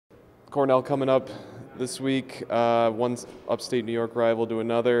Cornell coming up this week. One's upstate New York rival to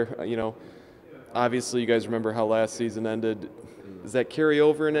another. Obviously you guys remember how last season ended. Does that carry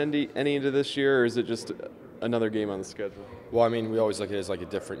over in any into this year, or is it just another game on the schedule? Well, I mean, we always look at it as like a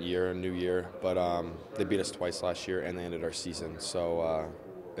different year, a new year, but they beat us twice last year and they ended our season. So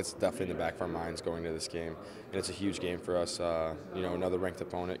it's definitely in the back of our minds going to this game. And it's a huge game for us. Another ranked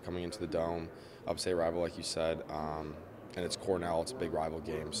opponent coming into the Dome, upstate rival, like you said. And it's Cornell. It's a big rival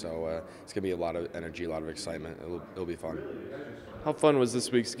game. So it's going to be a lot of energy, a lot of excitement. It'll be fun. How fun was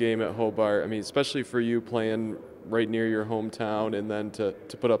this week's game at Hobart? I mean, especially for you playing right near your hometown, and then to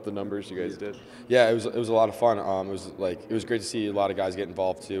put up the numbers you guys did. Yeah, it was a lot of fun. It was great to see a lot of guys get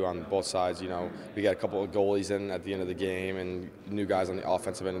involved too on both sides. We got a couple of goalies in at the end of the game, and new guys on the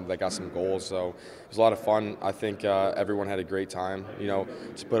offensive end that got some goals. So it was a lot of fun. I think everyone had a great time.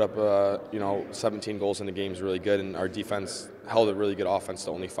 To put up 17 goals in the game is really good, and our defense held a really good offense to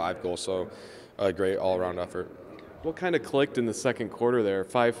only 5 goals. So a great all-around effort. What kind of clicked in the second quarter there?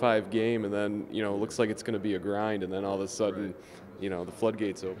 5-5 game, and then it looks like it's going to be a grind, and then all of a sudden, the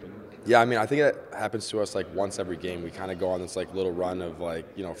floodgates open. Yeah, I mean, I think it happens to us like once every game. We kind of go on this like little run of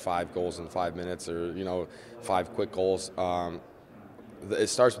 5 goals in 5 minutes, or 5 quick goals. It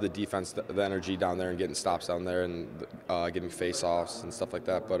starts with the defense, the energy down there, and getting stops down there, and getting face-offs and stuff like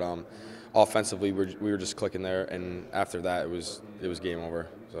that. But offensively, we were just clicking there, and after that, it was game over.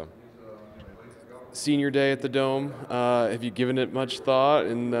 So. Senior day at the Dome, have you given it much thought,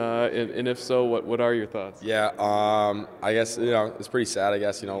 and if so, what are your thoughts? Yeah, I guess it's pretty sad. I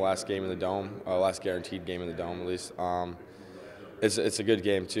guess last game in the Dome, last guaranteed game in the Dome at least. It's a good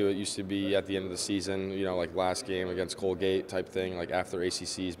game too. It used to be at the end of the season, like last game against Colgate type thing, like after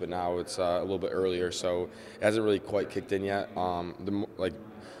ACCs, but now it's a little bit earlier, so it hasn't really quite kicked in yet.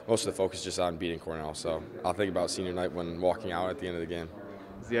 Most of the focus is just on beating Cornell, so I'll think about senior night when walking out at the end of the game.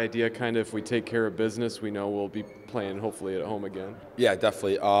 Is the idea kind of, if we take care of business, we know we'll be playing hopefully at home again? Yeah,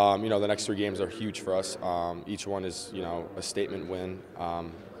 definitely. The next 3 games are huge for us. Each one is a statement win,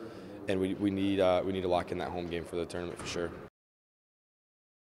 and we need to lock in that home game for the tournament for sure.